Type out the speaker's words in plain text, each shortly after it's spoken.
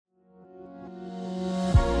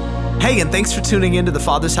Hey, and thanks for tuning into the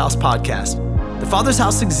Father's House podcast. The Father's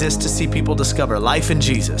House exists to see people discover life in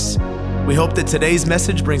Jesus. We hope that today's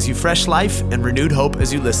message brings you fresh life and renewed hope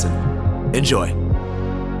as you listen. Enjoy.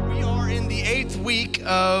 We are in the 8th week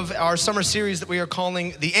of our summer series that we are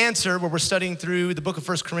calling The Answer, where we're studying through the book of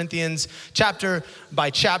 1 Corinthians chapter by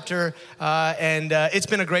chapter, and it's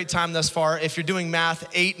been a great time thus far. If you're doing math,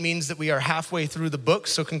 8 means that we are halfway through the book,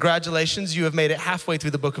 so congratulations, you have made it halfway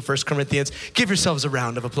through the book of 1 Corinthians. Give yourselves a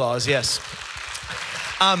round of applause, yes.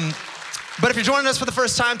 But if you're joining us for the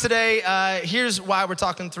first time today, here's why we're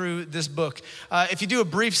talking through this book. If you do a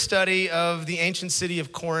brief study of the ancient city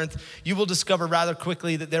of Corinth, you will discover rather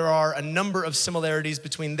quickly that there are a number of similarities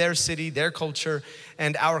between their city, their culture,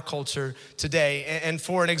 and our culture today. And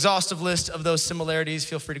for an exhaustive list of those similarities,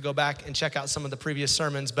 feel free to go back and check out some of the previous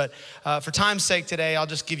sermons. But for time's sake today, I'll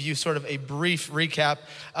just give you sort of a brief recap.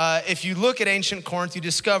 If you look at ancient Corinth, you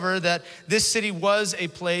discover that this city was a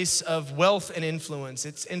place of wealth and influence.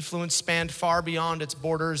 Its influence spanned far beyond its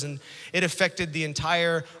borders, and it affected the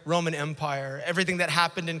entire Roman Empire. Everything that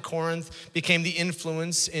happened in Corinth became the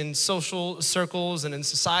influence in social circles and in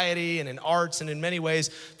society and in arts and in many ways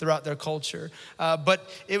throughout their culture. But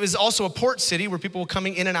it was also a port city where people were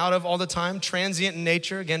coming in and out of all the time, transient in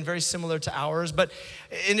nature, again, very similar to ours. But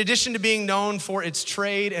in addition to being known for its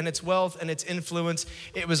trade and its wealth and its influence,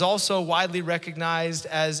 it was also widely recognized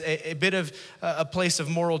as a bit of a place of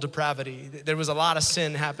moral depravity. There was a lot of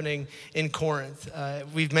sin happening in Corinth.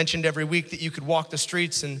 We've mentioned every week that you could walk the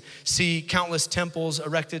streets and see countless temples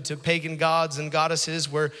erected to pagan gods and goddesses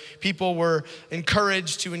where people were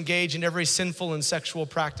encouraged to engage in every sinful and sexual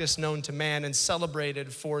practice known to man and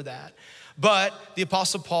celebrated for that. But the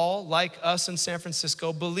Apostle Paul, like us in San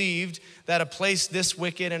Francisco, believed that a place this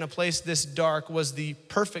wicked and a place this dark was the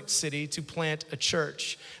perfect city to plant a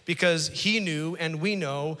church, because he knew and we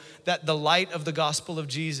know that the light of the gospel of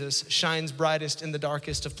Jesus shines brightest in the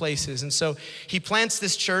darkest of places. And so he plants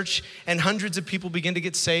this church, and hundreds of people begin to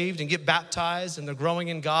get saved and get baptized, and they're growing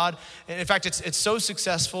in God. And in fact, it's so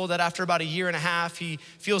successful that after about a year and a half, he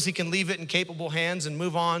feels he can leave it in capable hands and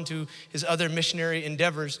move on to his other missionary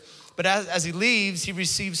endeavors. But as he leaves, he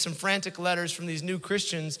receives some frantic letters from these new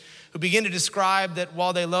Christians who begin to describe that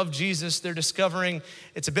while they love Jesus, they're discovering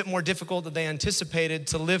it's a bit more difficult than they anticipated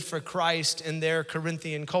to live for Christ in their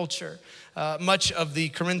Corinthian culture. Much of the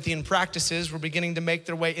Corinthian practices were beginning to make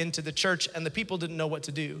their way into the church, and the people didn't know what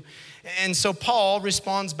to do. And so Paul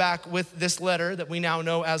responds back with this letter that we now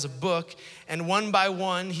know as a book, and one by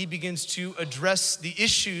one, he begins to address the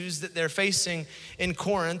issues that they're facing in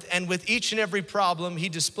Corinth, and with each and every problem, he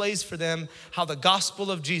displays for them how the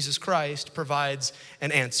gospel of Jesus Christ provides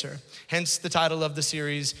an answer. Hence the title of the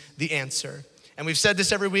series, The Answer. And we've said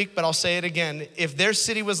this every week, but I'll say it again. If their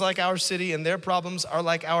city was like our city and their problems are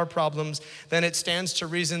like our problems, then it stands to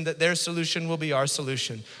reason that their solution will be our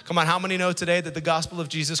solution. Come on, how many know today that the gospel of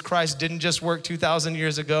Jesus Christ didn't just work 2,000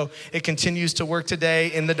 years ago? It continues to work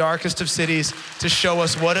today in the darkest of cities to show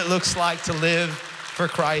us what it looks like to live for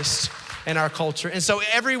Christ and our culture. And so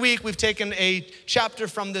every week we've taken a chapter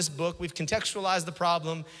from this book, we've contextualized the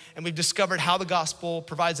problem, and we've discovered how the gospel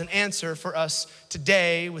provides an answer for us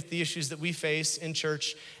today with the issues that we face in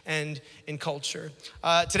church and in culture.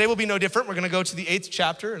 Today will be no different. We're gonna go to the 8th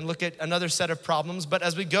chapter and look at another set of problems. But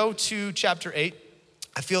as we go to chapter 8,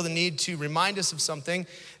 I feel the need to remind us of something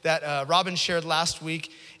that Robin shared last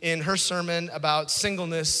week in her sermon about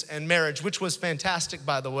singleness and marriage, which was fantastic,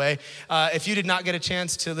 by the way. If you did not get a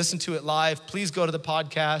chance to listen to it live, please go to the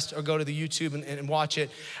podcast or go to the YouTube and watch it,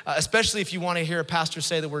 especially if you want to hear a pastor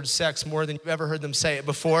say the word sex more than you've ever heard them say it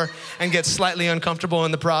before and get slightly uncomfortable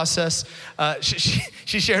in the process.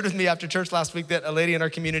 She shared with me after church last week that a lady in our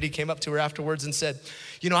community came up to her afterwards and said,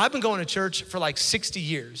 I've been going to church for like 60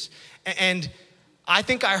 years, and I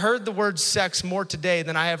think I heard the word sex more today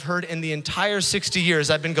than I have heard in the entire 60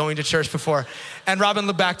 years I've been going to church before. And Robin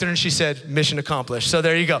looked back at her and she said, mission accomplished. So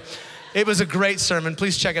there you go. It was a great sermon.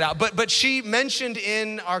 Please check it out. But she mentioned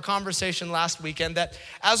in our conversation last weekend that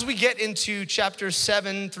as we get into chapter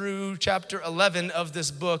 7 through chapter 11 of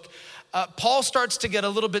this book, Paul starts to get a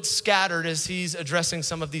little bit scattered as he's addressing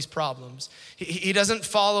some of these problems. He doesn't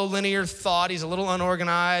follow linear thought. He's a little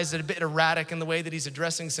unorganized and a bit erratic in the way that he's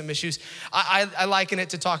addressing some issues. I liken it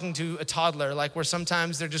to talking to a toddler, like where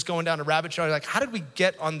sometimes they're just going down a rabbit trail. Like, how did we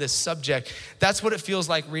get on this subject? That's what it feels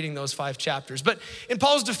like reading those 5 chapters. But in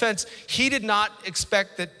Paul's defense, he did not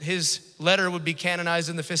expect that his letter would be canonized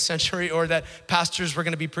in the 5th century or that pastors were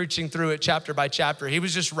gonna be preaching through it chapter by chapter. He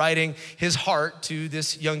was just writing his heart to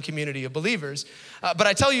this young community of believers. But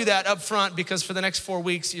I tell you that up front because for the next 4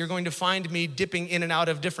 weeks, you're going to find me dipping in and out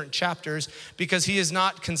of different chapters because he is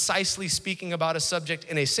not concisely speaking about a subject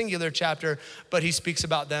in a singular chapter, but he speaks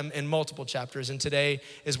about them in multiple chapters. And today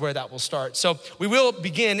is where that will start. So we will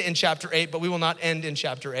begin in chapter 8, but we will not end in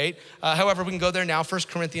chapter 8. However, we can go there now, 1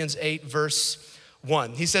 Corinthians 8, verse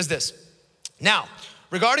 1. He says this, "Now,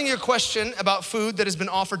 regarding your question about food that has been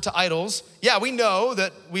offered to idols, yeah, we know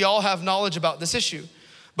that we all have knowledge about this issue.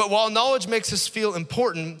 But while knowledge makes us feel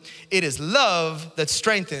important, it is love that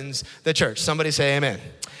strengthens the church." Somebody say amen.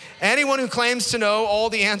 Anyone who claims to know all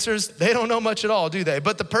the answers, they don't know much at all, do they?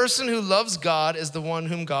 But the person who loves God is the one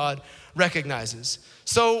whom God recognizes.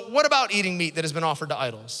 So what about eating meat that has been offered to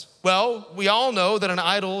idols? Well, we all know that an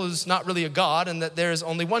idol is not really a God and that there is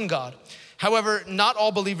only one God. However, not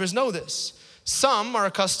all believers know this. Some are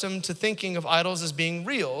accustomed to thinking of idols as being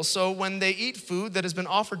real. So when they eat food that has been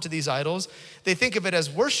offered to these idols, they think of it as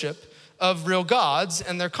worship of real gods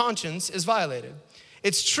and their conscience is violated.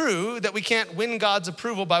 It's true that we can't win God's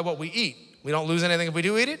approval by what we eat. We don't lose anything if we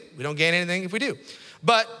do eat it. We don't gain anything if we do.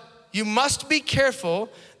 But you must be careful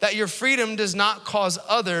that your freedom does not cause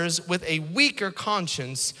others with a weaker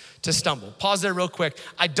conscience to stumble. Pause there real quick.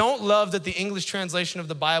 I don't love that the English translation of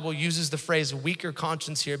the Bible uses the phrase weaker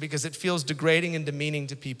conscience here because it feels degrading and demeaning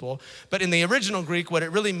to people. But in the original Greek, what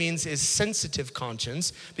it really means is sensitive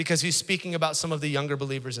conscience because he's speaking about some of the younger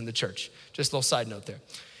believers in the church. Just a little side note there.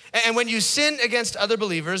 And when you sin against other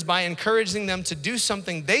believers by encouraging them to do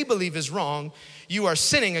something they believe is wrong, you are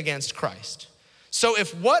sinning against Christ. So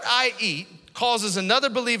if what I eat causes another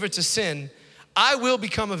believer to sin, I will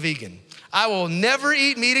become a vegan. I will never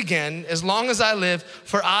eat meat again as long as I live,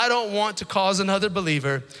 for I don't want to cause another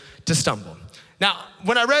believer to stumble. Now,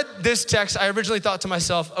 when I read this text, I originally thought to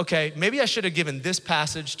myself, okay, maybe I should have given this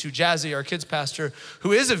passage to Jazzy, our kids pastor,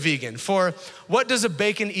 who is a vegan. For what does a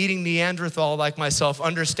bacon-eating Neanderthal like myself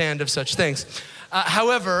understand of such things?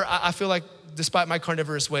 However, I feel like despite my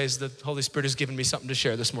carnivorous ways, the Holy Spirit has given me something to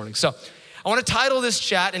share this morning. So I want to title this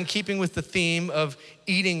chat in keeping with the theme of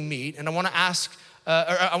eating meat, and I want to ask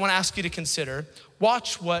you to consider,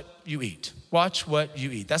 watch what you eat. Watch what you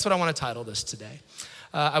eat. That's what I want to title this today.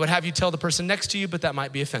 I would have you tell the person next to you, but that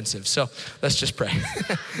might be offensive. So let's just pray.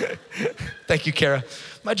 Thank you, Kara.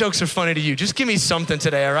 My jokes are funny to you. Just give me something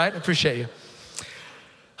today, all right? I appreciate you.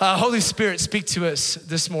 Holy Spirit, speak to us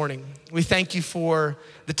this morning. We thank you for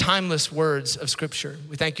the timeless words of Scripture.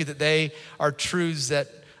 We thank you that they are truths that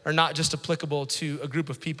are not just applicable to a group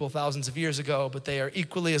of people thousands of years ago, but they are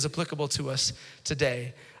equally as applicable to us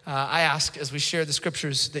today. I ask as we share the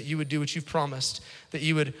scriptures that you would do what you've promised, that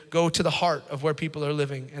you would go to the heart of where people are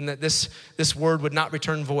living, and that this word would not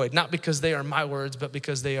return void, not because they are my words, but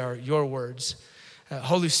because they are your words.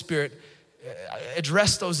 Holy Spirit,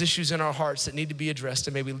 address those issues in our hearts that need to be addressed,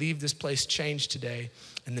 and may we leave this place changed today.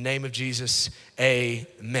 In the name of Jesus,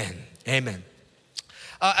 amen. Amen.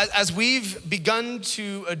 As we've begun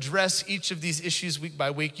to address each of these issues week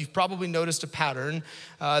by week, you've probably noticed a pattern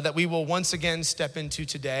that we will once again step into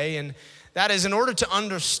today. And that is in order to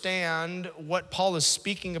understand what Paul is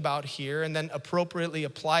speaking about here and then appropriately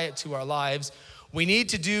apply it to our lives, we need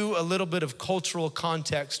to do a little bit of cultural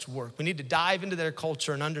context work. We need to dive into their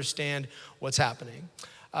culture and understand what's happening.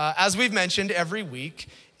 As we've mentioned every week,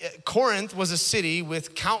 Corinth was a city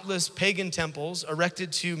with countless pagan temples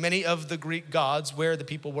erected to many of the Greek gods where the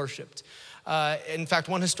people worshiped. In fact,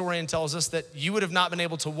 one historian tells us that you would have not been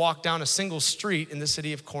able to walk down a single street in the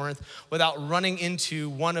city of Corinth without running into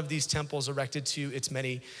one of these temples erected to its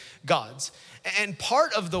many gods. And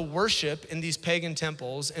part of the worship in these pagan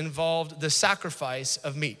temples involved the sacrifice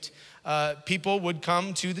of meat. People would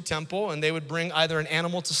come to the temple and they would bring either an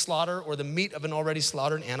animal to slaughter or the meat of an already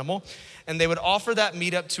slaughtered animal. And they would offer that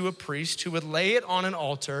meat up to a priest who would lay it on an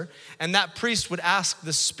altar. And that priest would ask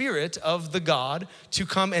the spirit of the god to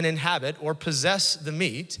come and inhabit or possess the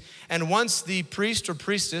meat. And once the priest or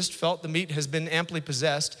priestess felt the meat has been amply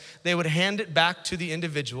possessed, they would hand it back to the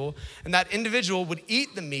individual. And that individual would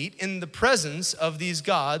eat the meat in the presence of these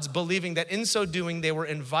gods, believing that in so doing, they were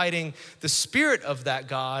inviting the spirit of that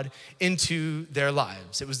god into their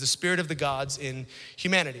lives. It was the spirit of the gods in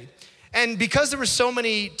humanity. And because there were so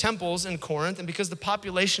many temples in Corinth and because the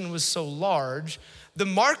population was so large, the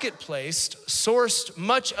marketplace sourced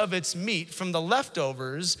much of its meat from the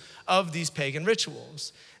leftovers of these pagan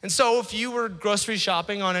rituals. And so if you were grocery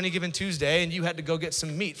shopping on any given Tuesday and you had to go get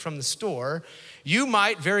some meat from the store, you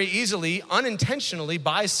might very easily, unintentionally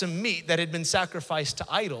buy some meat that had been sacrificed to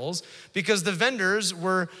idols because the vendors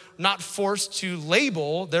were not forced to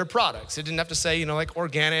label their products. It didn't have to say, like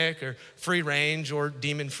organic or free range or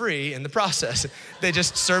demon free in the process. They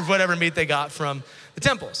just served whatever meat they got from the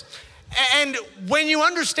temples. And when you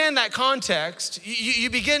understand that context, you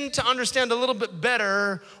begin to understand a little bit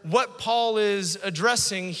better what Paul is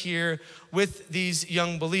addressing here with these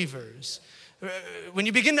young believers. When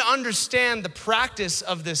you begin to understand the practice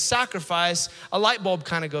of this sacrifice, a light bulb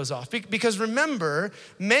kind of goes off. Because remember,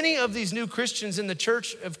 many of these new Christians in the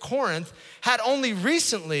church of Corinth had only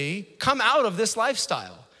recently come out of this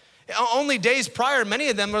lifestyle. Only days prior, many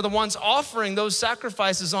of them are the ones offering those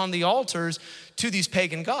sacrifices on the altars to these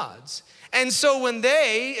pagan gods. And so when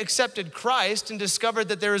they accepted Christ and discovered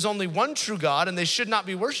that there is only one true God and they should not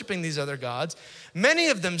be worshiping these other gods, many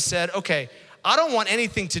of them said, okay, I don't want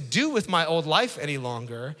anything to do with my old life any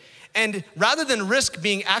longer. And rather than risk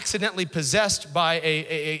being accidentally possessed by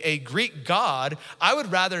a Greek god, I would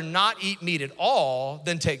rather not eat meat at all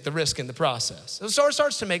than take the risk in the process. So it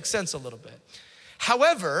starts to make sense a little bit.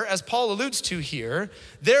 However, as Paul alludes to here,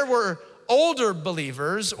 there were older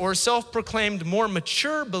believers or self-proclaimed more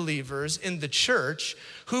mature believers in the church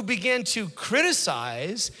who began to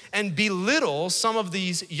criticize and belittle some of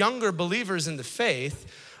these younger believers in the faith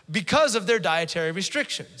because of their dietary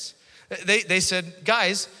restrictions. They said,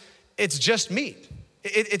 guys, it's just meat.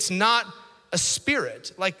 It's not a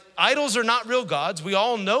spirit. Like, idols are not real gods. We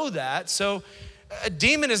all know that. So a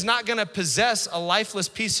demon is not gonna possess a lifeless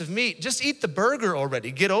piece of meat. Just eat the burger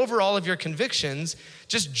already. Get over all of your convictions.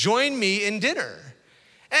 Just join me in dinner.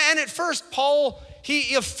 And at first, Paul,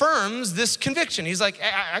 he affirms this conviction. He's like,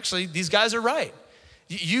 actually, these guys are right.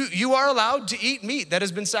 You are allowed to eat meat that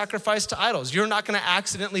has been sacrificed to idols. You're not gonna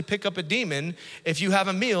accidentally pick up a demon if you have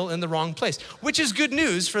a meal in the wrong place, which is good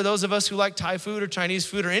news for those of us who like Thai food or Chinese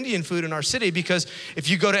food or Indian food in our city, because if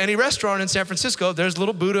you go to any restaurant in San Francisco, there's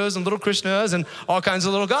little Buddhas and little Krishnas and all kinds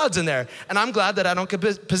of little gods in there. And I'm glad that I don't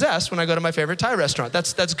get possessed when I go to my favorite Thai restaurant.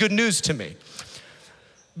 That's good news to me.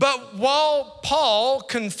 But while Paul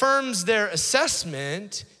confirms their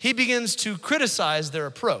assessment, he begins to criticize their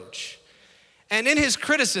approach. And in his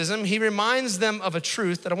criticism, he reminds them of a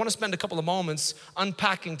truth that I want to spend a couple of moments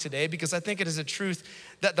unpacking today, because I think it is a truth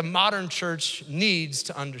that the modern church needs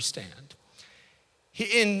to understand.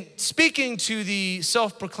 In speaking to the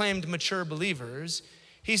self-proclaimed mature believers,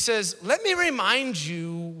 he says, let me remind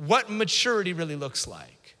you what maturity really looks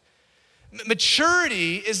like.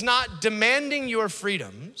 Maturity is not demanding your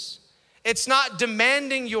freedoms. It's not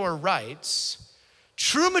demanding your rights.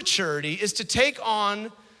 True maturity is to take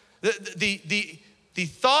on the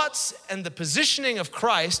thoughts and the positioning of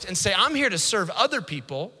Christ and say, I'm here to serve other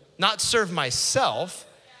people, not serve myself.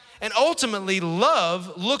 And ultimately,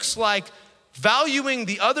 love looks like valuing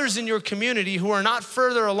the others in your community who are not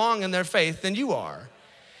further along in their faith than you are.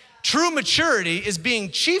 True maturity is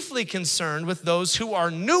being chiefly concerned with those who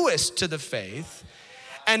are newest to the faith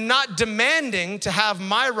and not demanding to have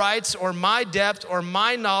my rights or my depth or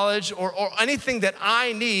my knowledge or anything that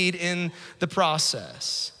I need in the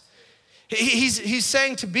process. He's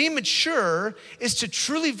saying to be mature is to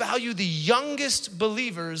truly value the youngest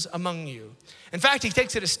believers among you. In fact, he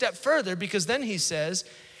takes it a step further, because then he says,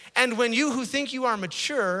 and when you who think you are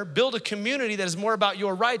mature build a community that is more about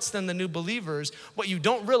your rights than the new believers, what you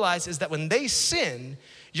don't realize is that when they sin,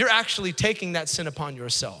 you're actually taking that sin upon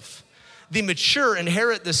yourself. The mature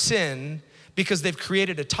inherit the sin because they've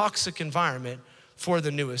created a toxic environment for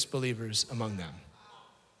the newest believers among them.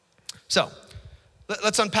 So,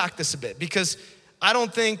 let's unpack this a bit, because I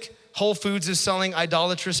don't think Whole Foods is selling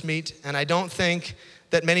idolatrous meat, and I don't think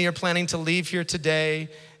that many are planning to leave here today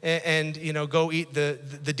and go eat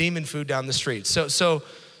the demon food down the street. So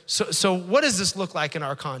what does this look like in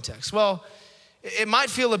our context? Well, it might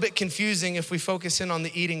feel a bit confusing if we focus in on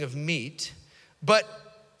the eating of meat,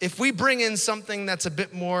 but if we bring in something that's a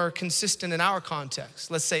bit more consistent in our context,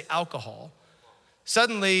 let's say alcohol,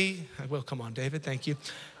 suddenly, come on, David, thank you.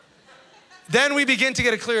 Then we begin to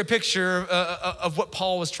get a clearer picture of what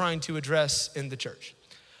Paul was trying to address in the church.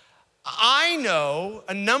 I know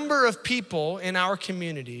a number of people in our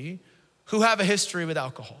community who have a history with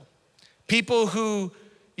alcohol. People who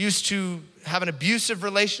used to have an abusive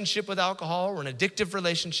relationship with alcohol or an addictive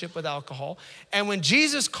relationship with alcohol. And when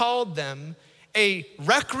Jesus called them, a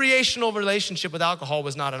recreational relationship with alcohol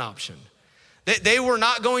was not an option. They were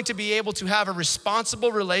not going to be able to have a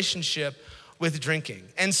responsible relationship with drinking.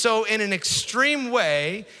 And so in an extreme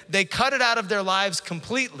way, they cut it out of their lives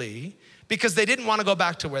completely because they didn't want to go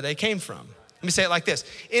back to where they came from. Let me say it like this.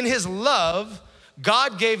 In his love,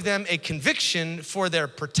 God gave them a conviction for their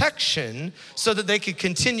protection so that they could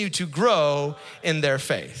continue to grow in their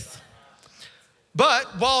faith.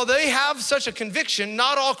 But while they have such a conviction,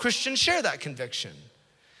 not all Christians share that conviction.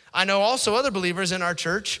 I know also other believers in our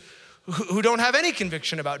church who don't have any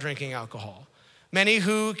conviction about drinking alcohol. Many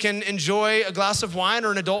who can enjoy a glass of wine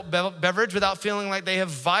or an adult beverage without feeling like they have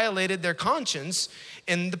violated their conscience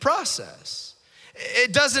in the process.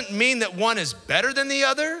 It doesn't mean that one is better than the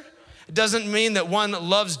other. It doesn't mean that one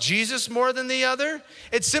loves Jesus more than the other.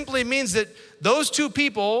 It simply means that those two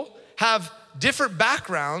people have different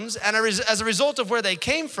backgrounds, and as a result of where they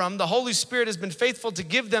came from, the Holy Spirit has been faithful to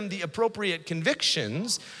give them the appropriate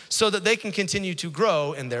convictions so that they can continue to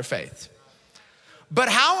grow in their faith. But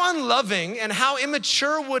how unloving and how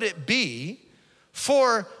immature would it be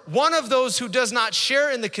for one of those who does not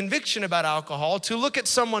share in the conviction about alcohol to look at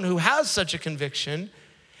someone who has such a conviction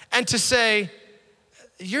and to say,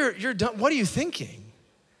 you're done. What are you thinking?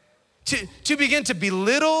 To begin to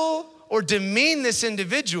belittle or demean this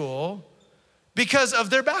individual because of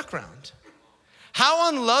their background. How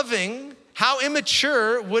unloving, how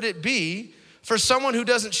immature would it be for someone who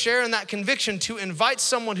doesn't share in that conviction to invite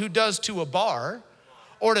someone who does to a bar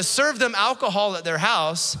or to serve them alcohol at their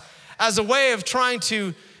house as a way of trying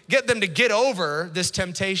to get them to get over this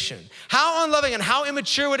temptation? How unloving and how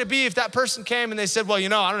immature would it be if that person came and they said, well,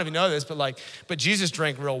 I don't even know this, but Jesus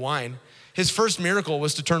drank real wine. His first miracle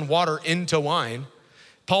was to turn water into wine.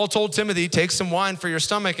 Paul told Timothy, take some wine for your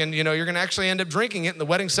stomach and you're gonna actually end up drinking it in the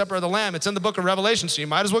wedding supper of the Lamb. It's in the book of Revelation, so you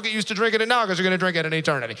might as well get used to drinking it now because you're gonna drink it in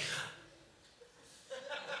eternity.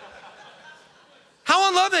 How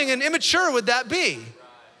unloving and immature would that be?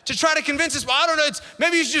 To try to convince us, well, I don't know,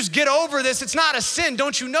 maybe you should just get over this. It's not a sin,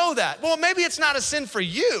 don't you know that? Well, maybe it's not a sin for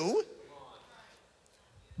you,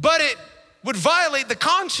 but it would violate the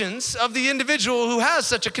conscience of the individual who has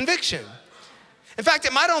such a conviction. In fact,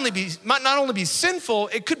 it might not only be sinful,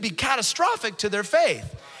 it could be catastrophic to their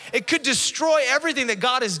faith. It could destroy everything that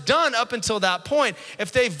God has done up until that point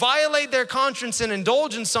if they violate their conscience and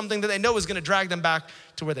indulge in something that they know is gonna drag them back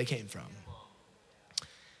to where they came from.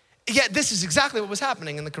 Yet this is exactly what was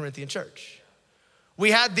happening in the Corinthian church.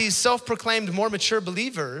 We had these self-proclaimed more mature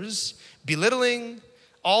believers belittling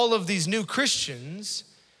all of these new Christians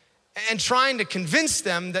and trying to convince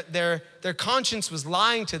them that their conscience was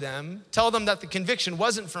lying to them, tell them that the conviction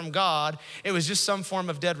wasn't from God, it was just some form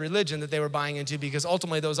of dead religion that they were buying into because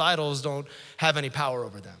ultimately those idols don't have any power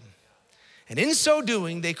over them. And in so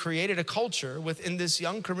doing, they created a culture within this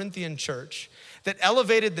young Corinthian church that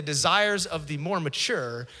elevated the desires of the more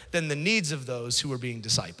mature than the needs of those who were being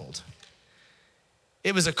discipled.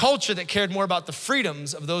 It was a culture that cared more about the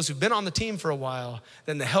freedoms of those who've been on the team for a while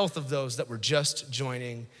than the health of those that were just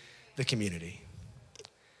joining the community.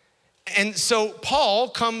 And so Paul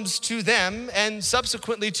comes to them and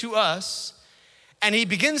subsequently to us, and he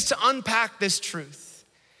begins to unpack this truth.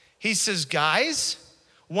 He says, guys,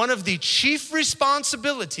 one of the chief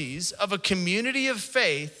responsibilities of a community of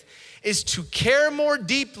faith is to care more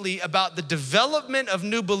deeply about the development of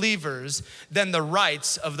new believers than the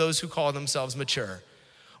rights of those who call themselves mature.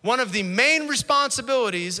 One of the main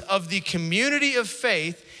responsibilities of the community of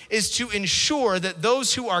faith is to ensure that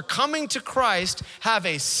those who are coming to Christ have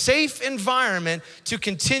a safe environment to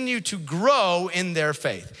continue to grow in their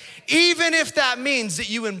faith, even if that means that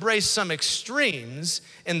you embrace some extremes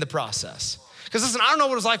in the process. Because listen, I don't know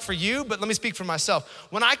what it was like for you, but let me speak for myself.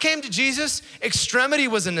 When I came to Jesus, extremity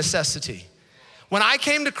was a necessity. When I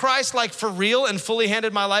came to Christ, like for real, and fully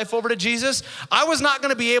handed my life over to Jesus, I was not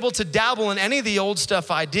gonna be able to dabble in any of the old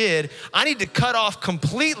stuff I did. I need to cut off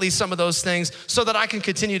completely some of those things so that I can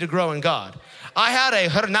continue to grow in God. I had a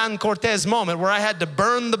Hernan Cortez moment where I had to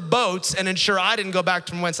burn the boats and ensure I didn't go back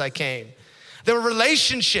from whence I came. There were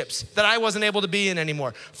relationships that I wasn't able to be in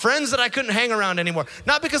anymore. Friends that I couldn't hang around anymore.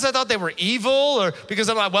 Not because I thought they were evil or because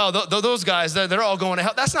I'm like, well, those guys, they're all going to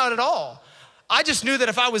hell. That's not at all. I just knew that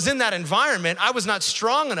if I was in that environment, I was not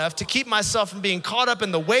strong enough to keep myself from being caught up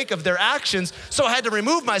in the wake of their actions, so I had to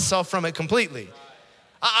remove myself from it completely.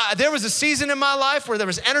 There was a season in my life where there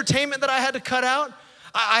was entertainment that I had to cut out.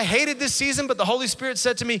 I hated this season, but the Holy Spirit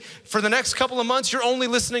said to me, for the next couple of months, you're only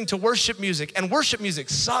listening to worship music. And worship music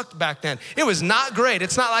sucked back then. It was not great.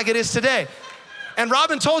 It's not like it is today. And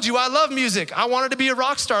Robin told you, I love music. I wanted to be a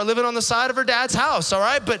rock star living on the side of her dad's house, all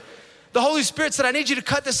right? But the Holy Spirit said, I need you to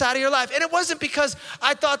cut this out of your life. And it wasn't because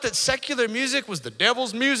I thought that secular music was the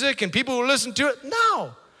devil's music and people would listen to it.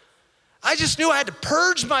 No. I just knew I had to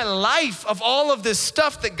purge my life of all of this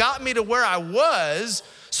stuff that got me to where I was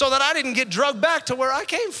so that I didn't get drugged back to where I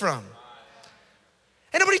came from.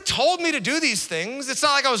 And nobody told me to do these things. It's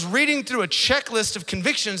not like I was reading through a checklist of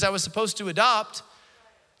convictions I was supposed to adopt.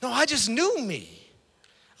 No, I just knew me.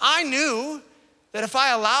 I knew that if I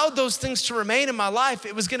allowed those things to remain in my life,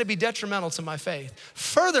 it was gonna be detrimental to my faith.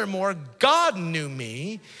 Furthermore, God knew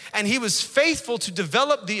me, and he was faithful to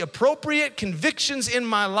develop the appropriate convictions in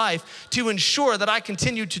my life to ensure that I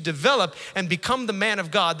continued to develop and become the man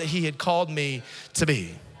of God that he had called me to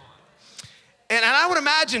be. And I would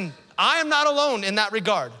imagine I am not alone in that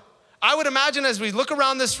regard. I would imagine as we look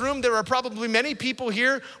around this room, there are probably many people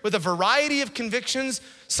here with a variety of convictions.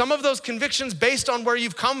 Some of those convictions based on where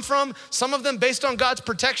you've come from, some of them based on God's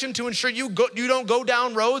protection to ensure you don't go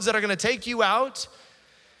down roads that are gonna take you out.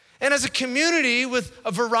 And as a community with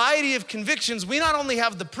a variety of convictions, we not only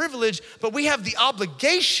have the privilege, but we have the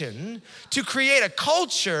obligation to create a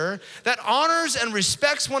culture that honors and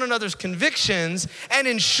respects one another's convictions and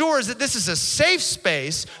ensures that this is a safe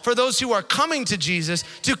space for those who are coming to Jesus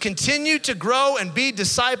to continue to grow and be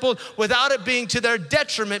discipled without it being to their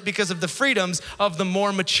detriment because of the freedoms of the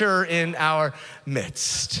more mature in our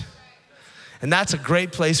midst. And that's a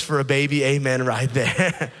great place for a baby amen right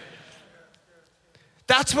there.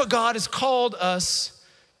 That's what God has called us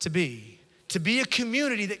to be a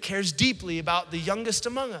community that cares deeply about the youngest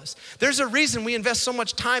among us. There's a reason we invest so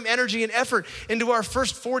much time, energy, and effort into our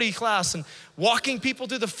first 40 class and walking people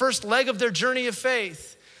through the first leg of their journey of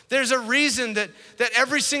faith. There's a reason that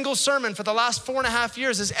every single sermon for the last 4.5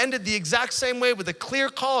 years has ended the exact same way with a clear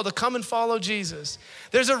call to come and follow Jesus.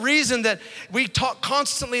 There's a reason that we talk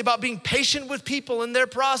constantly about being patient with people in their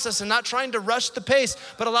process and not trying to rush the pace,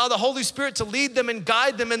 but allow the Holy Spirit to lead them and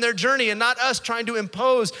guide them in their journey and not us trying to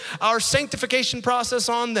impose our sanctification process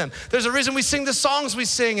on them. There's a reason we sing the songs we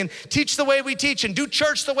sing and teach the way we teach and do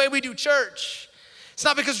church the way we do church. It's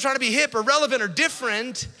not because we're trying to be hip or relevant or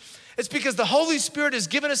different. It's because the Holy Spirit has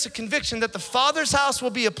given us a conviction that the Father's house will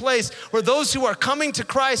be a place where those who are coming to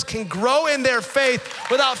Christ can grow in their faith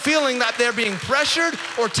without feeling that they're being pressured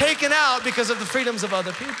or taken out because of the freedoms of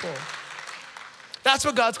other people. That's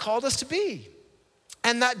what God's called us to be.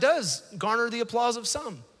 And that does garner the applause of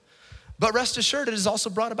some. But rest assured, it has also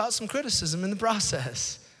brought about some criticism in the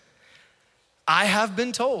process. I have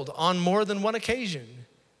been told on more than one occasion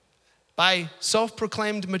by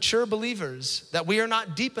self-proclaimed mature believers that we are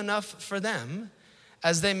not deep enough for them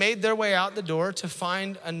as they made their way out the door to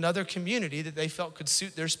find another community that they felt could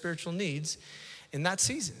suit their spiritual needs in that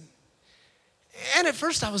season. And at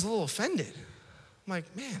first I was a little offended. I'm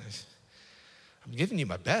like, man, I'm giving you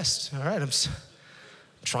my best, all right? I'm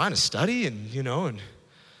trying to study and I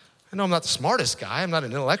know I'm not the smartest guy, I'm not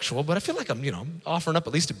an intellectual, but I feel like I'm offering up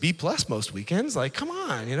at least a B+ most weekends. Like, come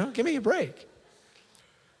on, give me a break.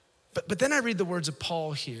 But then I read the words of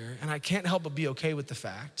Paul here, and I can't help but be okay with the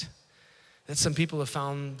fact that some people have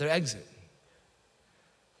found their exit.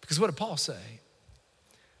 Because what did Paul say?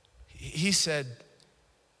 He said,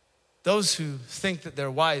 those who think that they're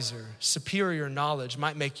wiser, superior knowledge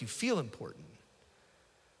might make you feel important,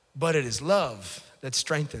 but it is love that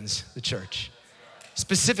strengthens the church.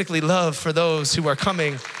 Specifically love for those who are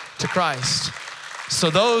coming to Christ. So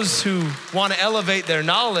those who want to elevate their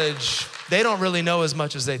knowledge, they don't really know as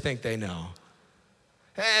much as they think they know.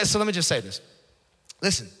 So let me just say this.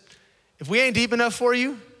 Listen, if we ain't deep enough for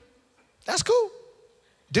you, that's cool.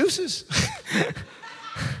 Deuces.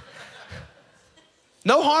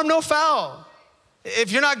 No harm, no foul.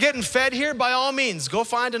 If you're not getting fed here, by all means, go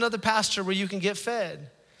find another pastor where you can get fed.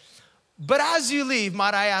 But as you leave,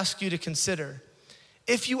 might I ask you to consider,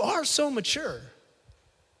 if you are so mature,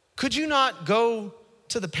 could you not go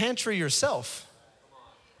to the pantry yourself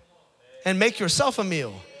and make yourself a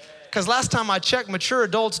meal? Because last time I checked, mature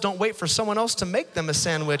adults don't wait for someone else to make them a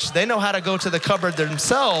sandwich. They know how to go to the cupboard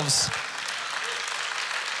themselves.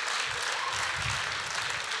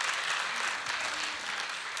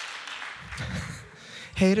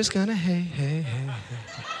 Haters gonna hate.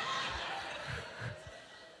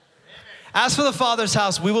 As for the Father's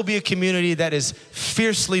house, we will be a community that is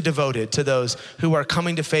fiercely devoted to those who are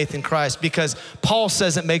coming to faith in Christ, because Paul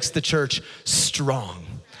says it makes the church strong.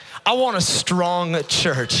 I want a strong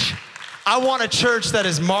church. I want a church that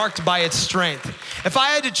is marked by its strength. If I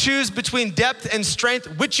had to choose between depth and strength,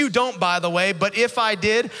 which you don't, by the way, but if I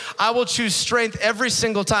did, I will choose strength every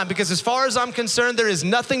single time, because as far as I'm concerned, there is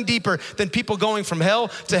nothing deeper than people going from hell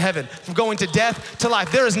to heaven, from going to death to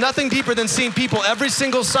life. There is nothing deeper than seeing people every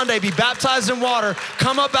single Sunday be baptized in water,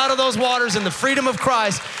 come up out of those waters in the freedom of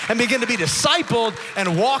Christ, and begin to be discipled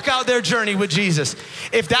and walk out their journey with Jesus.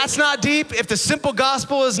 If that's not deep, if the simple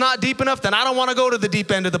gospel is not deep enough, then I don't want to go to the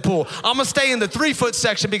deep end of the pool. I'm gonna stay in the 3-foot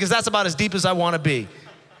section because that's about as deep as I want to be.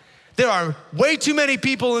 There are way too many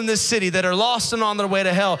people in this city that are lost and on their way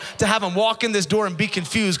to hell to have them walk in this door and be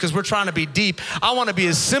confused because we're trying to be deep. I want to be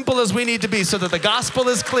as simple as we need to be so that the gospel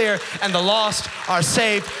is clear and the lost are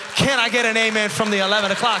saved. Can I get an amen from the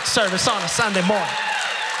 11 o'clock service on a Sunday morning?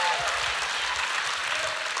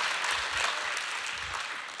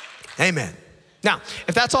 Amen. Now,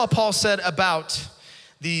 if that's all Paul said about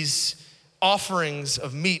these offerings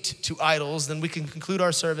of meat to idols, then we can conclude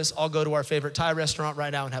our service. I'll go to our favorite Thai restaurant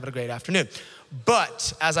right now and have a great afternoon.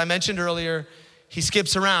 But as I mentioned earlier, he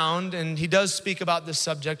skips around and he does speak about this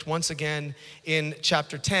subject once again in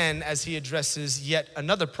chapter 10 as he addresses yet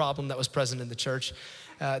another problem that was present in the church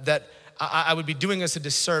that I would be doing us a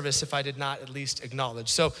disservice if I did not at least acknowledge.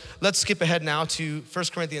 So let's skip ahead now to 1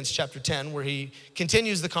 Corinthians chapter 10, where he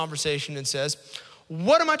continues the conversation and says,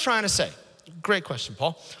 what am I trying to say? Great question,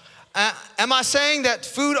 Paul. Am I saying that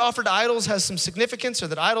food offered to idols has some significance or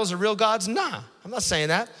that idols are real gods? Nah, I'm not saying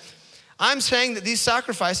that. I'm saying that these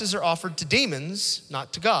sacrifices are offered to demons,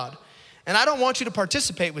 not to God. And I don't want you to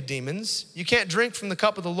participate with demons. You can't drink from the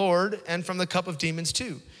cup of the Lord and from the cup of demons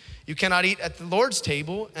too. You cannot eat at the Lord's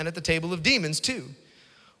table and at the table of demons too.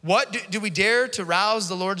 What, do we dare to rouse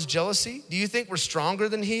the Lord's jealousy? Do you think we're stronger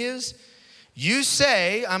than he is? You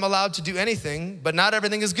say I'm allowed to do anything, but not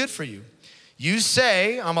everything is good for you. You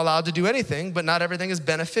say I'm allowed to do anything, but not everything is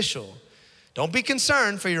beneficial. Don't be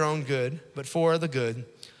concerned for your own good, but for the good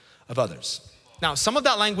of others. Now, some of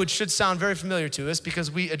that language should sound very familiar to us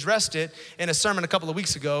because we addressed it in a sermon a couple of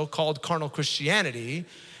weeks ago called Carnal Christianity,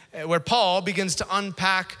 where Paul begins to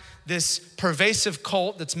unpack this pervasive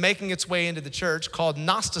cult that's making its way into the church called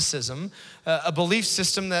Gnosticism, a belief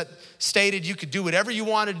system that stated you could do whatever you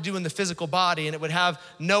wanted to do in the physical body and it would have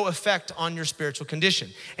no effect on your spiritual condition.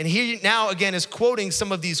 And he now again is quoting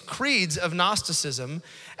some of these creeds of Gnosticism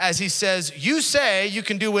as he says, you say you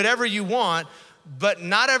can do whatever you want, but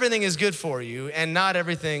not everything is good for you and not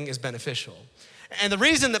everything is beneficial. And the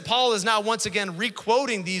reason that Paul is now once again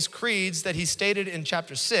re-quoting these creeds that he stated in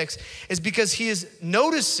chapter 6 is because he is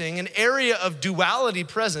noticing an area of duality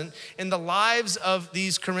present in the lives of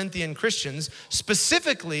these Corinthian Christians,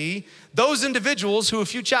 specifically those individuals who a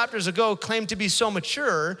few chapters ago claimed to be so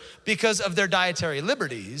mature because of their dietary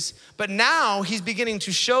liberties. But now he's beginning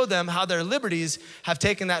to show them how their liberties have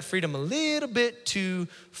taken that freedom a little bit too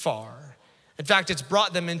far. In fact, it's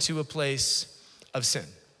brought them into a place of sin.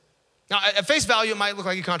 Now, at face value, it might look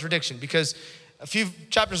like a contradiction because a few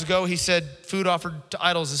chapters ago, he said food offered to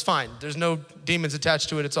idols is fine. There's no demons attached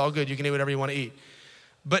to it. It's all good. You can eat whatever you want to eat.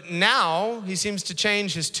 But now he seems to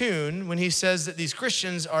change his tune when he says that these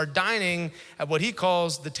Christians are dining at what he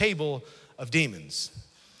calls the table of demons.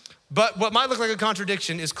 But what might look like a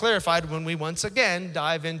contradiction is clarified when we once again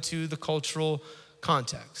dive into the cultural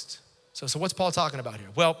context. So what's Paul talking about here?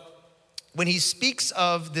 Well, when he speaks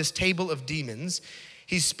of this table of demons,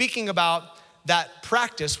 he's speaking about that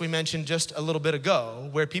practice we mentioned just a little bit ago,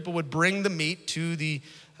 where people would bring the meat to the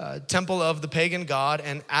temple of the pagan god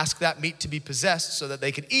and ask that meat to be possessed so that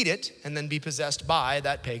they could eat it and then be possessed by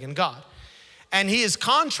that pagan god. And he is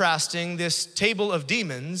contrasting this table of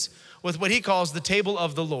demons with what he calls the table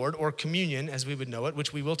of the Lord, or communion as we would know it,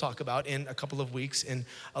 which we will talk about in a couple of weeks in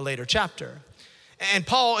a later chapter. And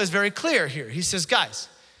Paul is very clear here. He says, guys,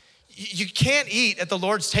 you can't eat at the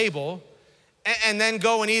Lord's table and then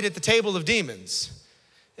go and eat at the table of demons.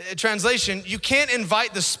 Translation, you can't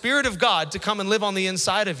invite the Spirit of God to come and live on the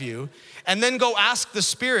inside of you and then go ask the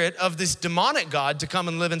spirit of this demonic God to come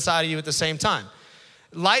and live inside of you at the same time.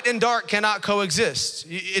 Light and dark cannot coexist.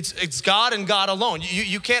 It's God and God alone.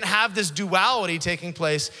 You can't have this duality taking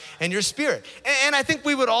place in your spirit. And I think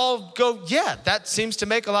we would all go, yeah, that seems to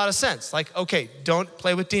make a lot of sense. Like, okay, don't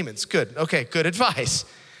play with demons. Good, okay, good advice.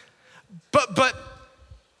 But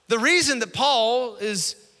the reason that Paul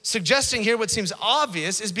is suggesting here what seems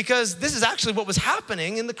obvious is because this is actually what was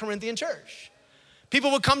happening in the Corinthian church.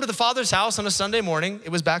 People would come to the Father's house on a Sunday morning. It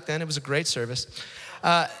was back then, it was a great service.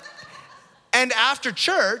 And after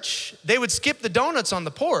church, they would skip the donuts on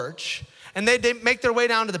the porch and they'd make their way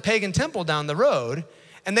down to the pagan temple down the road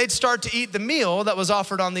and they'd start to eat the meal that was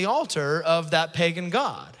offered on the altar of that pagan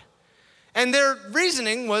god. And their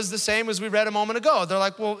reasoning was the same as we read a moment ago. They're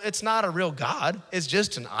like, well, it's not a real God. It's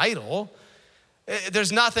just an idol.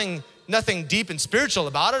 There's nothing deep and spiritual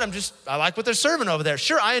about it. I like what they're serving over there.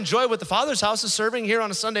 Sure, I enjoy what the Father's house is serving here on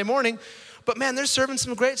a Sunday morning, but man, they're serving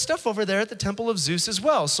some great stuff over there at the temple of Zeus as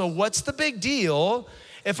well. So what's the big deal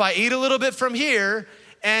if I eat a little bit from here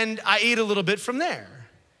and I eat a little bit from there?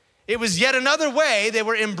 It was yet another way they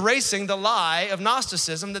were embracing the lie of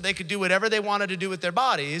Gnosticism, that they could do whatever they wanted to do with their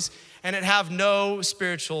bodies and it have no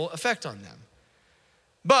spiritual effect on them.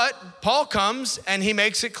 But Paul comes and he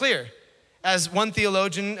makes it clear. As one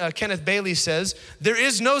theologian, Kenneth Bailey, says, there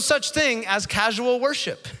is no such thing as casual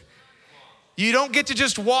worship. You don't get to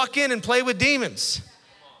just walk in and play with demons.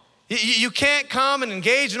 You can't come and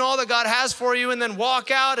engage in all that God has for you and then walk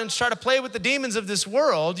out and try to play with the demons of this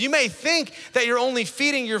world. You may think that you're only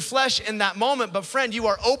feeding your flesh in that moment, but friend, you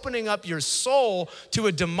are opening up your soul to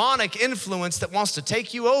a demonic influence that wants to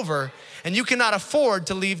take you over, and you cannot afford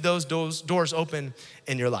to leave those doors open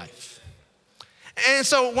in your life. And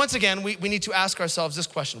so once again, we need to ask ourselves this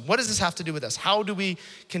question. What does this have to do with us? How do we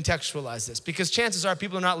contextualize this? Because chances are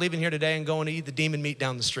people are not leaving here today and going to eat the demon meat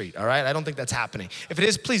down the street, all right? I don't think that's happening. If it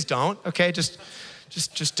is, please don't, okay? Just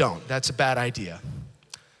don't. That's a bad idea.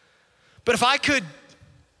 But if I could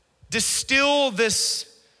distill this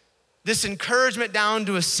encouragement down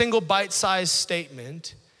to a single bite-sized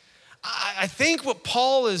statement, I think what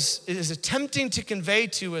Paul is attempting to convey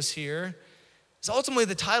to us here is ultimately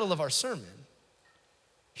the title of our sermon.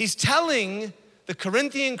 He's telling the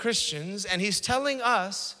Corinthian Christians, and he's telling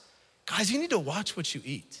us, guys, you need to watch what you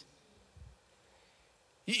eat.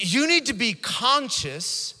 You need to be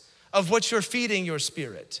conscious of what you're feeding your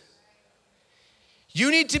spirit. You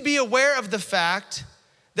need to be aware of the fact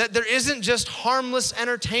that there isn't just harmless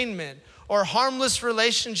entertainment or harmless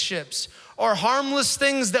relationships or harmless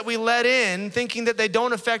things that we let in thinking that they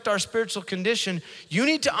don't affect our spiritual condition. You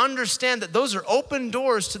need to understand that those are open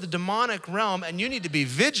doors to the demonic realm, and you need to be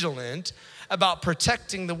vigilant about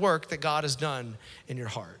protecting the work that God has done in your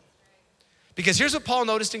heart. Because here's what Paul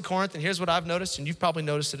noticed in Corinth, and here's what I've noticed, and you've probably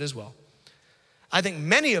noticed it as well. I think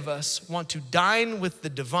many of us want to dine with the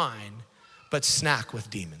divine, but snack with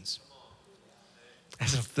demons.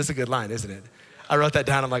 That's a good line, isn't it? I wrote that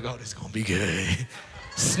down. I'm like, oh, this is gonna be good.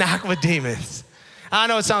 Snack with demons. I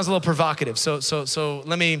know it sounds a little provocative, so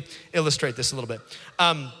let me illustrate this a little bit.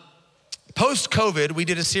 Post-COVID, we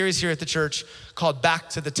did a series here at the church called Back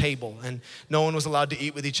to the Table, and no one was allowed to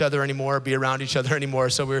eat with each other anymore, be around each other anymore,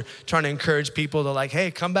 so we were trying to encourage people to hey,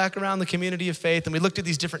 come back around the community of faith, and we looked at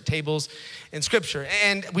these different tables in Scripture,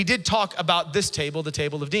 and we did talk about this table, the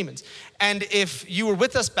table of demons. And if you were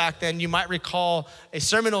with us back then, you might recall a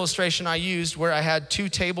sermon illustration I used where I had two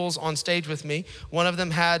tables on stage with me. One of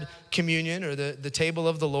them had communion, or the table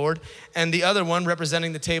of the Lord, and the other one,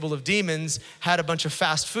 representing the table of demons, had a bunch of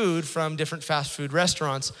fast food from different fast food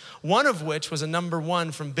restaurants, one of which was a number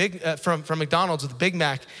one from McDonald's with Big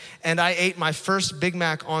Mac, and I ate my first Big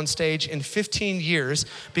Mac on stage in 15 years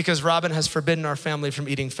because Robin has forbidden our family from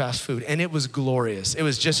eating fast food, and it was glorious. It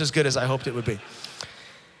was just as good as I hoped it would be.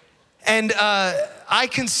 And I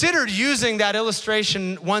considered using that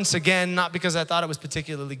illustration once again, not because I thought it was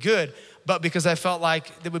particularly good, but because I felt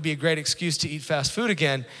like it would be a great excuse to eat fast food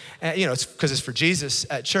again. It's because it's for Jesus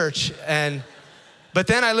at church. But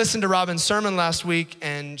then I listened to Robin's sermon last week,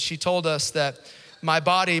 and she told us that my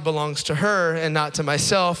body belongs to her and not to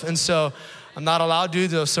myself, and so I'm not allowed to do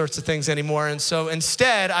those sorts of things anymore. And so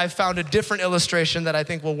instead, I found a different illustration that I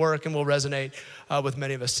think will work and will resonate with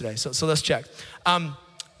many of us today. So let's check.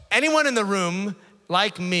 Anyone in the room,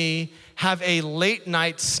 like me, have a late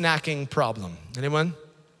night snacking problem? Anyone?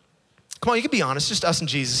 Come on, you can be honest, just us and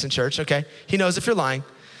Jesus in church, okay? He knows if you're lying.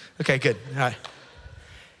 Okay, good, all right.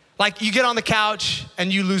 Like you get on the couch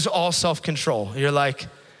and you lose all self-control. You're like,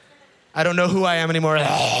 I don't know who I am anymore.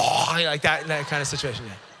 Like that kind of situation,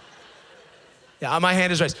 yeah. Yeah, my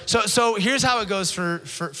hand is raised. So here's how it goes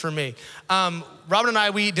for me. Robin and I,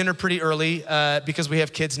 we eat dinner pretty early because we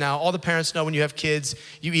have kids now. All the parents know when you have kids,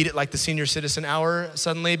 you eat at like the senior citizen hour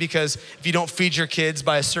suddenly, because if you don't feed your kids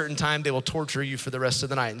by a certain time, they will torture you for the rest of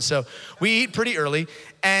the night. And so we eat pretty early.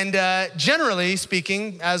 And generally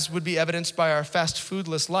speaking, as would be evidenced by our fast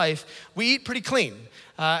foodless life, we eat pretty clean.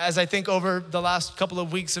 As I think over the last couple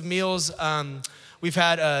of weeks of meals, we've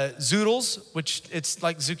had zoodles, which it's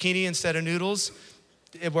like zucchini instead of noodles.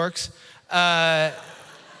 It works.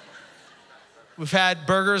 We've had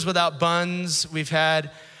burgers without buns. We've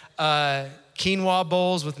had quinoa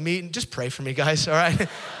bowls with meat. Just pray for me, guys, all right?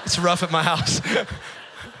 It's rough at my house.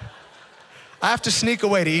 I have to sneak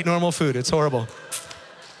away to eat normal food. It's horrible.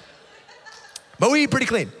 But we eat pretty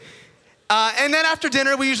clean. And then after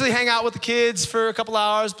dinner, we usually hang out with the kids for a couple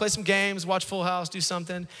hours, play some games, watch Full House, do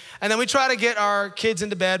something. And then we try to get our kids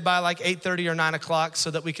into bed by like 8:30 or 9 o'clock so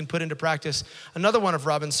that we can put into practice another one of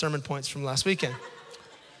Robin's sermon points from last weekend.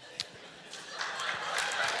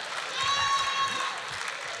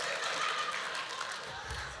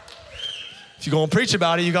 If you're gonna preach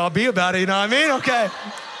about it, you gotta be about it, you know what I mean? Okay.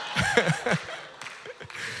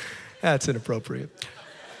 That's inappropriate.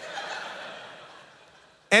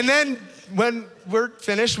 And then when we're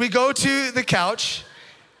finished, we go to the couch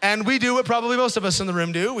and we do what probably most of us in the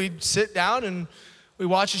room do. We sit down and we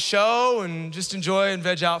watch a show and just enjoy and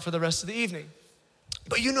veg out for the rest of the evening.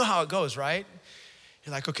 But you know how it goes, right?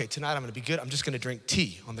 You're like, okay, tonight I'm gonna be good. I'm just gonna drink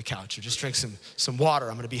tea on the couch or just drink some water.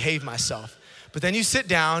 I'm gonna behave myself. But then you sit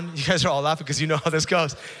down, you guys are all laughing because you know how this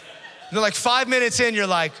goes. And then like 5 minutes in, you're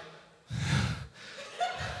like,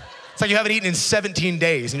 it's like you haven't eaten in 17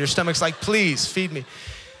 days and your stomach's like, please feed me.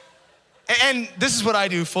 And this is what I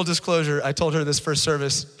do, full disclosure. I told her this first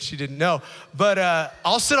service, she didn't know. But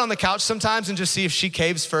I'll sit on the couch sometimes and just see if she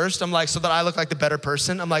caves first. I'm like, so that I look like the better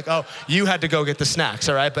person. I'm like, oh, you had to go get the snacks,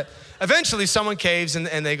 all right? But eventually someone caves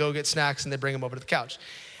and they go get snacks and they bring them over to the couch.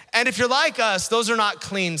 And if you're like us, those are not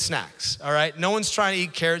clean snacks, all right? No one's trying to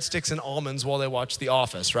eat carrot sticks and almonds while they watch The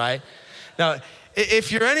Office, right? Now,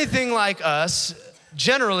 if you're anything like us,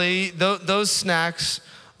 generally those snacks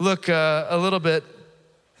look a little bit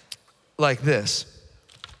like this.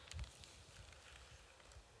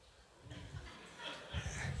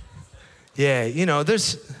 Yeah, you know,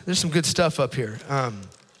 there's some good stuff up here.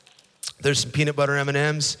 There's some peanut butter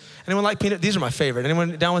M&Ms. Anyone like peanut? These are my favorite.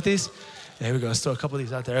 Anyone down with these? Yeah, here we go. Let's throw a couple of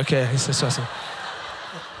these out there. Okay, that's awesome.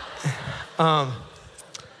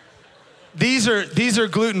 These are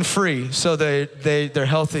gluten-free, so they're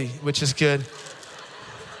healthy, which is good.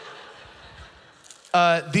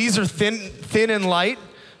 These are thin and light,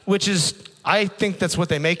 which is, I think that's what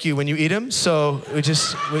they make you when you eat them. So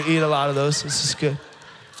we eat a lot of those. This is good.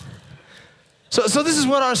 So this is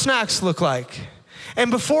what our snacks look like. And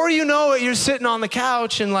before you know it, you're sitting on the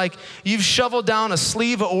couch and like you've shoveled down a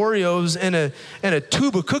sleeve of Oreos and a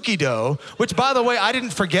tube of cookie dough, which by the way, I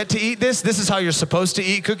didn't forget to eat this. This is how you're supposed to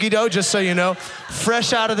eat cookie dough, just so you know.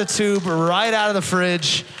 Fresh out of the tube, right out of the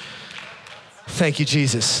fridge. Thank you,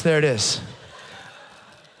 Jesus. There it is.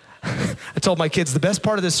 I told my kids the best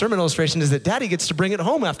part of this sermon illustration is that Daddy gets to bring it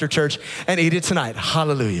home after church and eat it tonight.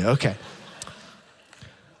 Hallelujah. Okay.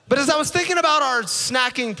 But as I was thinking about our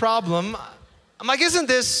snacking problem, I'm like, isn't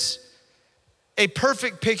this a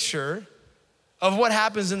perfect picture of what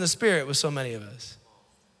happens in the Spirit with so many of us?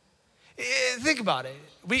 Think about it.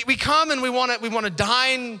 We come and we want to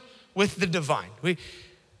dine with the divine. We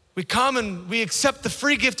come and we accept the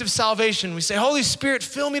free gift of salvation. We say, Holy Spirit,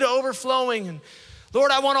 fill me to overflowing. And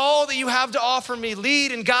Lord, I want all that you have to offer me.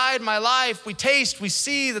 Lead and guide my life. We taste, we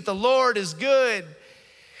see that the Lord is good.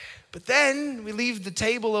 But then we leave the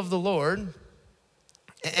table of the Lord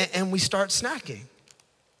and we start snacking.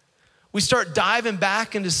 We start diving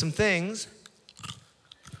back into some things.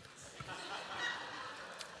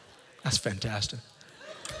 That's fantastic.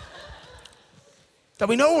 That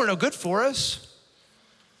we know are no good for us,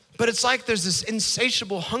 but it's like there's this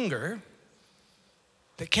insatiable hunger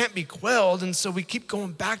that can't be quelled, and so we keep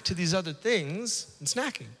going back to these other things and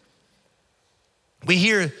snacking. We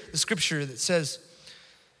hear the scripture that says,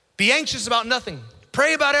 be anxious about nothing.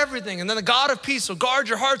 Pray about everything, and then the God of peace will guard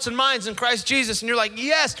your hearts and minds in Christ Jesus. And you're like,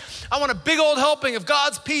 yes, I want a big old helping of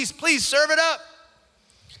God's peace. Please serve it up.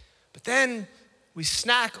 But then we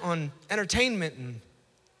snack on entertainment and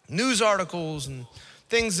news articles and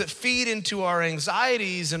things that feed into our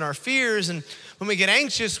anxieties and our fears. And when we get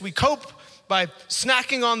anxious, we cope by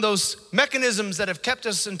snacking on those mechanisms that have kept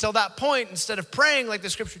us until that point instead of praying like the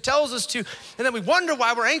scripture tells us to. And then we wonder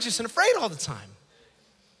why we're anxious and afraid all the time.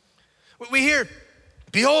 We hear,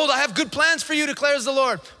 behold, I have good plans for you, declares the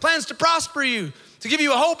Lord. Plans to prosper you, to give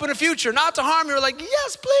you a hope and a future, not to harm you. We're like,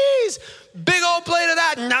 yes, please. Big old plate of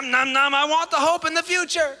that. Nom, nom, nom. I want the hope in the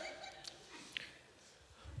future.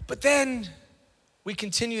 But then we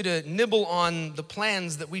continue to nibble on the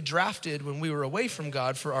plans that we drafted when we were away from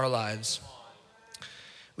God for our lives.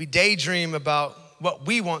 We daydream about what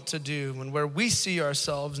we want to do and where we see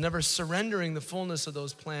ourselves, never surrendering the fullness of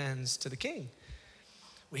those plans to the King.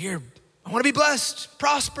 We hear, I want to be blessed,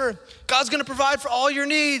 prosper. God's going to provide for all your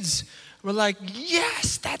needs. We're like,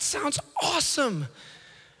 yes, that sounds awesome.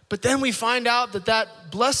 But then we find out that that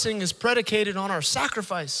blessing is predicated on our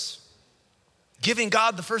sacrifice. Giving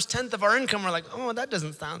God the first tenth of our income, we're like, oh, that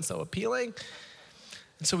doesn't sound so appealing.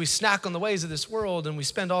 And so we snack on the ways of this world and we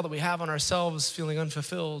spend all that we have on ourselves feeling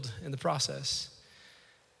unfulfilled in the process.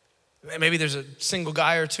 Maybe there's a single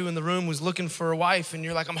guy or two in the room who's looking for a wife, and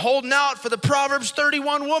you're like, I'm holding out for the Proverbs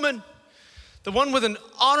 31 woman, the one with an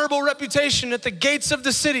honorable reputation at the gates of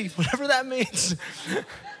the city, whatever that means.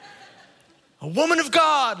 A woman of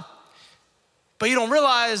God. But you don't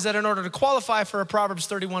realize that in order to qualify for a Proverbs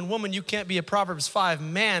 31 woman, you can't be a Proverbs 5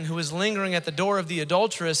 man who is lingering at the door of the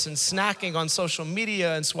adulteress and snacking on social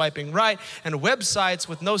media and swiping right and websites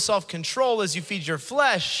with no self-control as you feed your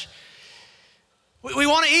flesh. We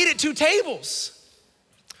want to eat at two tables.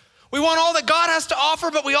 We want all that God has to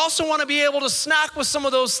offer, but we also want to be able to snack with some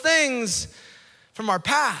of those things from our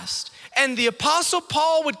past. And the Apostle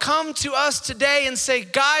Paul would come to us today and say,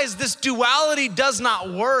 guys, this duality does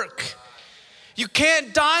not work. You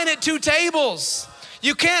can't dine at two tables.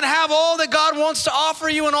 You can't have all that God wants to offer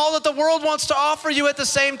you and all that the world wants to offer you at the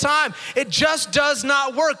same time. It just does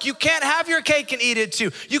not work. You can't have your cake and eat it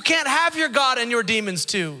too. You can't have your God and your demons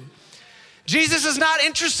too. Jesus is not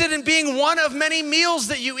interested in being one of many meals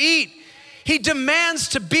that you eat. He demands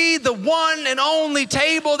to be the one and only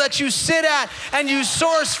table that you sit at and you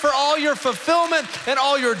source for all your fulfillment and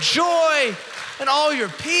all your joy and all your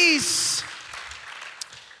peace.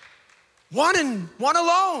 One and one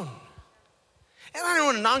alone. And I know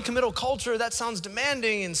in a non-committal culture that sounds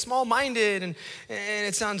demanding and small-minded and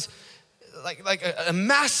it sounds like a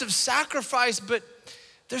massive sacrifice, but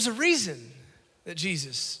there's a reason that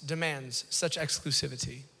Jesus demands such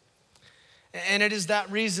exclusivity. And it is that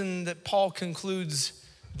reason that Paul concludes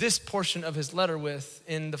this portion of his letter with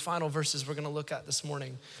in the final verses we're gonna look at this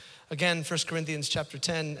morning. Again, 1 Corinthians chapter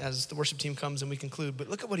 10 as the worship team comes and we conclude, but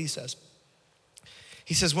look at what he says.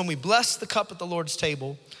 He says, when we bless the cup at the Lord's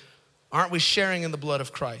table, aren't we sharing in the blood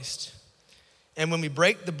of Christ? And when we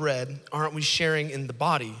break the bread, aren't we sharing in the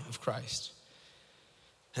body of Christ?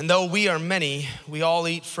 And though we are many, we all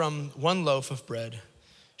eat from one loaf of bread,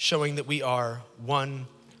 showing that we are one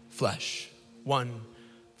flesh, one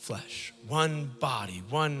body,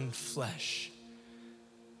 one flesh.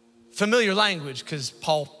 Familiar language because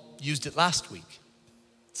Paul used it last week.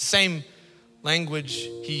 It's the same language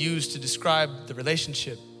he used to describe the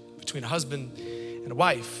relationship between a husband and a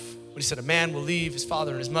wife. When he said a man will leave his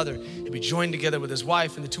father and his mother and be joined together with his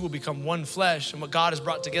wife and the two will become one flesh, and what God has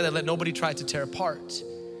brought together, let nobody try to tear apart.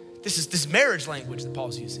 This is this marriage language that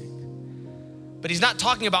Paul's using. But he's not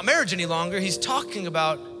talking about marriage any longer. He's talking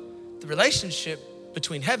about the relationship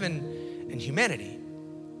between heaven and humanity.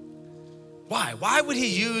 Why? Why would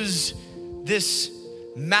he use this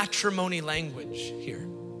matrimony language here?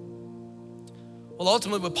 Well,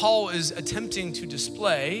 ultimately what Paul is attempting to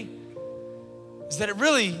display is that it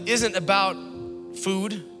really isn't about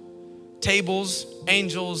food, tables,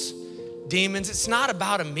 angels, demons. It's not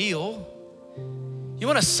about a meal. You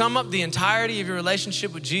want to sum up the entirety of your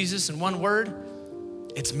relationship with Jesus in one word?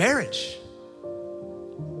 It's marriage.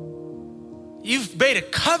 You've made a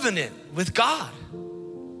covenant with God.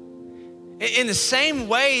 In the same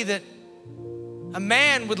way that a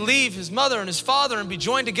man would leave his mother and his father and be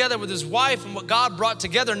joined together with his wife, and what God brought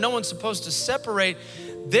together, no one's supposed to separate.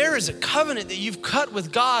 There is a covenant that you've cut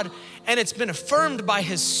with God, and it's been affirmed by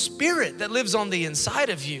his Spirit that lives on the inside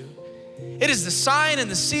of you. It is the sign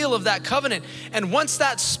and the seal of that covenant. And once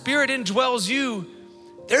that Spirit indwells you,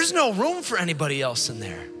 there's no room for anybody else in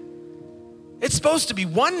there. It's supposed to be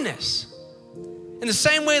oneness. In the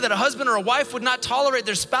same way that a husband or a wife would not tolerate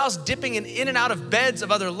their spouse dipping in and out of beds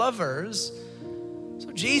of other lovers,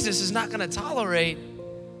 so Jesus is not gonna tolerate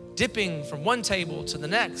dipping from one table to the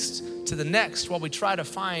next while we try to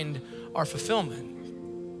find our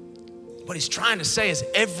fulfillment. What he's trying to say is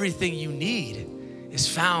everything you need is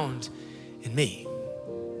found in me.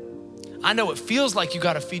 I know it feels like you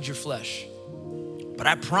gotta feed your flesh, but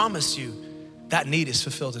I promise you that need is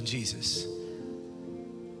fulfilled in Jesus.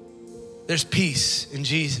 There's peace in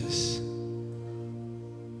Jesus.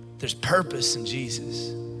 There's purpose in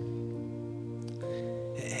Jesus.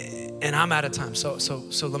 And I'm out of time, so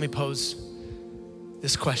let me pose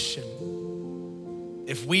this question.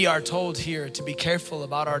 If we are told here to be careful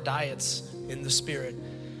about our diets in the Spirit,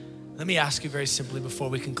 let me ask you very simply before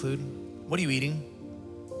we conclude, what are you eating?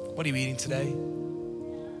 What are you eating today?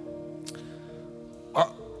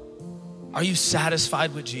 Are you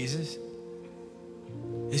satisfied with Jesus?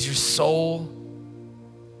 Is your soul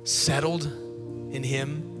settled in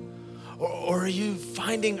him? Or are you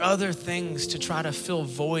finding other things to try to fill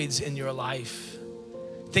voids in your life,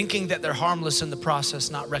 thinking that they're harmless in the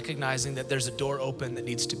process, not recognizing that there's a door open that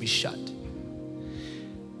needs to be shut?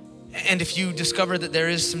 And if you discover that there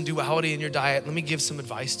is some duality in your diet, let me give some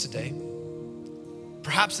advice today.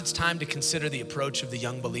 Perhaps it's time to consider the approach of the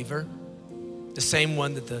young believer, the same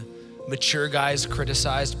one that the mature guys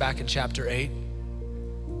criticized back in chapter 8.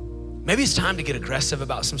 Maybe it's time to get aggressive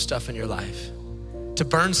about some stuff in your life, to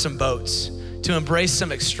burn some boats, to embrace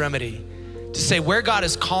some extremity, to say where God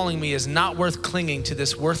is calling me is not worth clinging to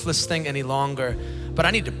this worthless thing any longer, but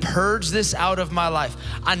I need to purge this out of my life.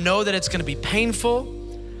 I know that it's gonna be painful.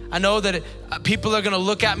 I know that people are gonna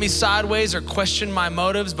look at me sideways or question my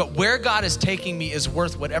motives, but where God is taking me is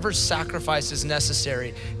worth whatever sacrifice is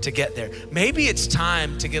necessary to get there. Maybe it's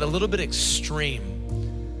time to get a little bit extreme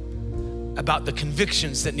about the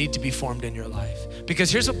convictions that need to be formed in your life.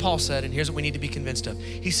 Because here's what Paul said, and here's what we need to be convinced of.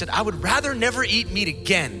 He said, I would rather never eat meat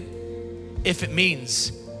again if it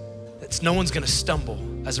means that no one's gonna stumble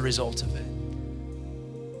as a result of it.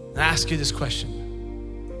 And I ask you this question.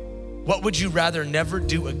 What would you rather never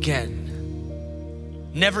do again,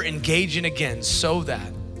 never engage in again, so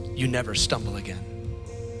that you never stumble again?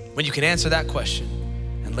 When you can answer that question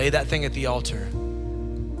and lay that thing at the altar,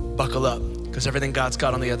 buckle up, because everything God's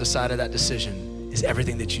got on the other side of that decision is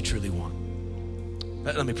everything that you truly want.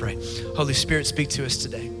 Let me pray. Holy Spirit, speak to us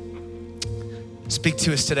today. Speak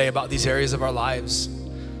to us today about these areas of our lives.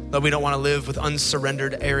 Lord, we don't want to live with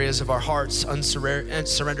unsurrendered areas of our hearts,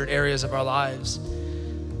 unsurrendered areas of our lives.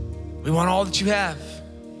 We want all that you have.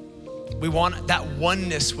 We want that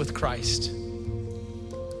oneness with Christ.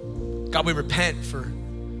 God, we repent for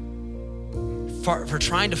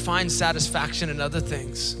trying to find satisfaction in other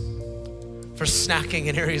things, for snacking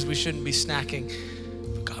in areas we shouldn't be snacking.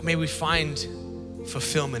 But God, may we find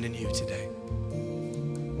fulfillment in you today.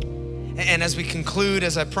 And as we conclude,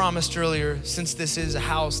 as I promised earlier, since this is a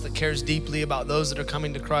house that cares deeply about those that are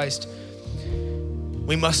coming to Christ,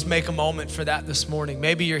 we must make a moment for that this morning.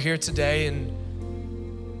 Maybe you're here today and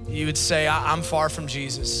you would say, I'm far from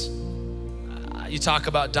Jesus. You talk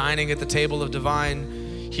about dining at the table of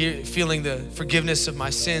divine, feeling the forgiveness of my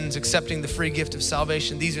sins, accepting the free gift of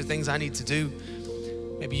salvation. These are things I need to do.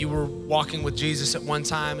 Maybe you were walking with Jesus at one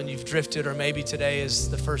time and you've drifted, or maybe today is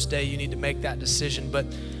the first day you need to make that decision. But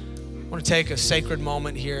I want to take a sacred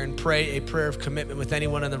moment here and pray a prayer of commitment with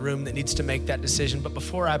anyone in the room that needs to make that decision. But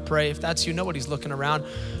before I pray, if that's you, nobody's looking around,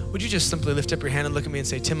 would you just simply lift up your hand and look at me and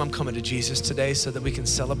say, Tim, I'm coming to Jesus today so that we can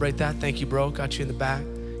celebrate that. Thank you, bro. Got you in the back.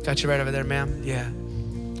 Got you right over there, ma'am. Yeah.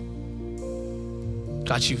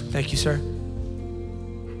 Got you. Thank you, sir.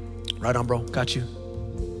 Right on, bro. Got you.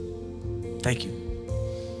 Thank you.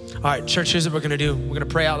 All right, church, here's what we're gonna do. We're gonna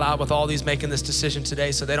pray out loud with all these making this decision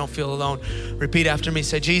today so they don't feel alone. Repeat after me.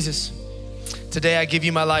 Say, Jesus, today I give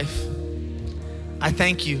you my life. I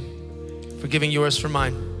thank you for giving yours for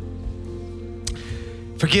mine.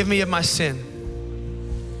 Forgive me of my sin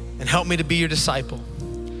and help me to be your disciple,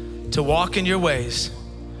 to walk in your ways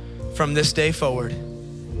from this day forward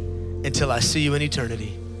until I see you in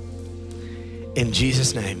eternity. In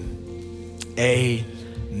Jesus' name, amen,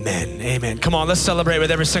 amen. Come on, let's celebrate with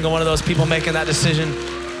every single one of those people making that decision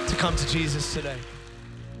to come to Jesus today.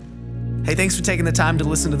 Hey, thanks for taking the time to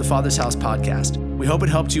listen to the Father's House podcast. We hope it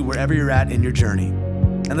helped you wherever you're at in your journey.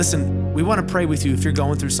 And listen, we want to pray with you if you're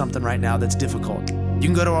going through something right now that's difficult. You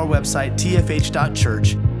can go to our website,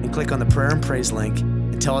 tfh.church, and click on the prayer and praise link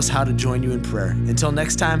and tell us how to join you in prayer. Until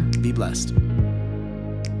next time, be blessed.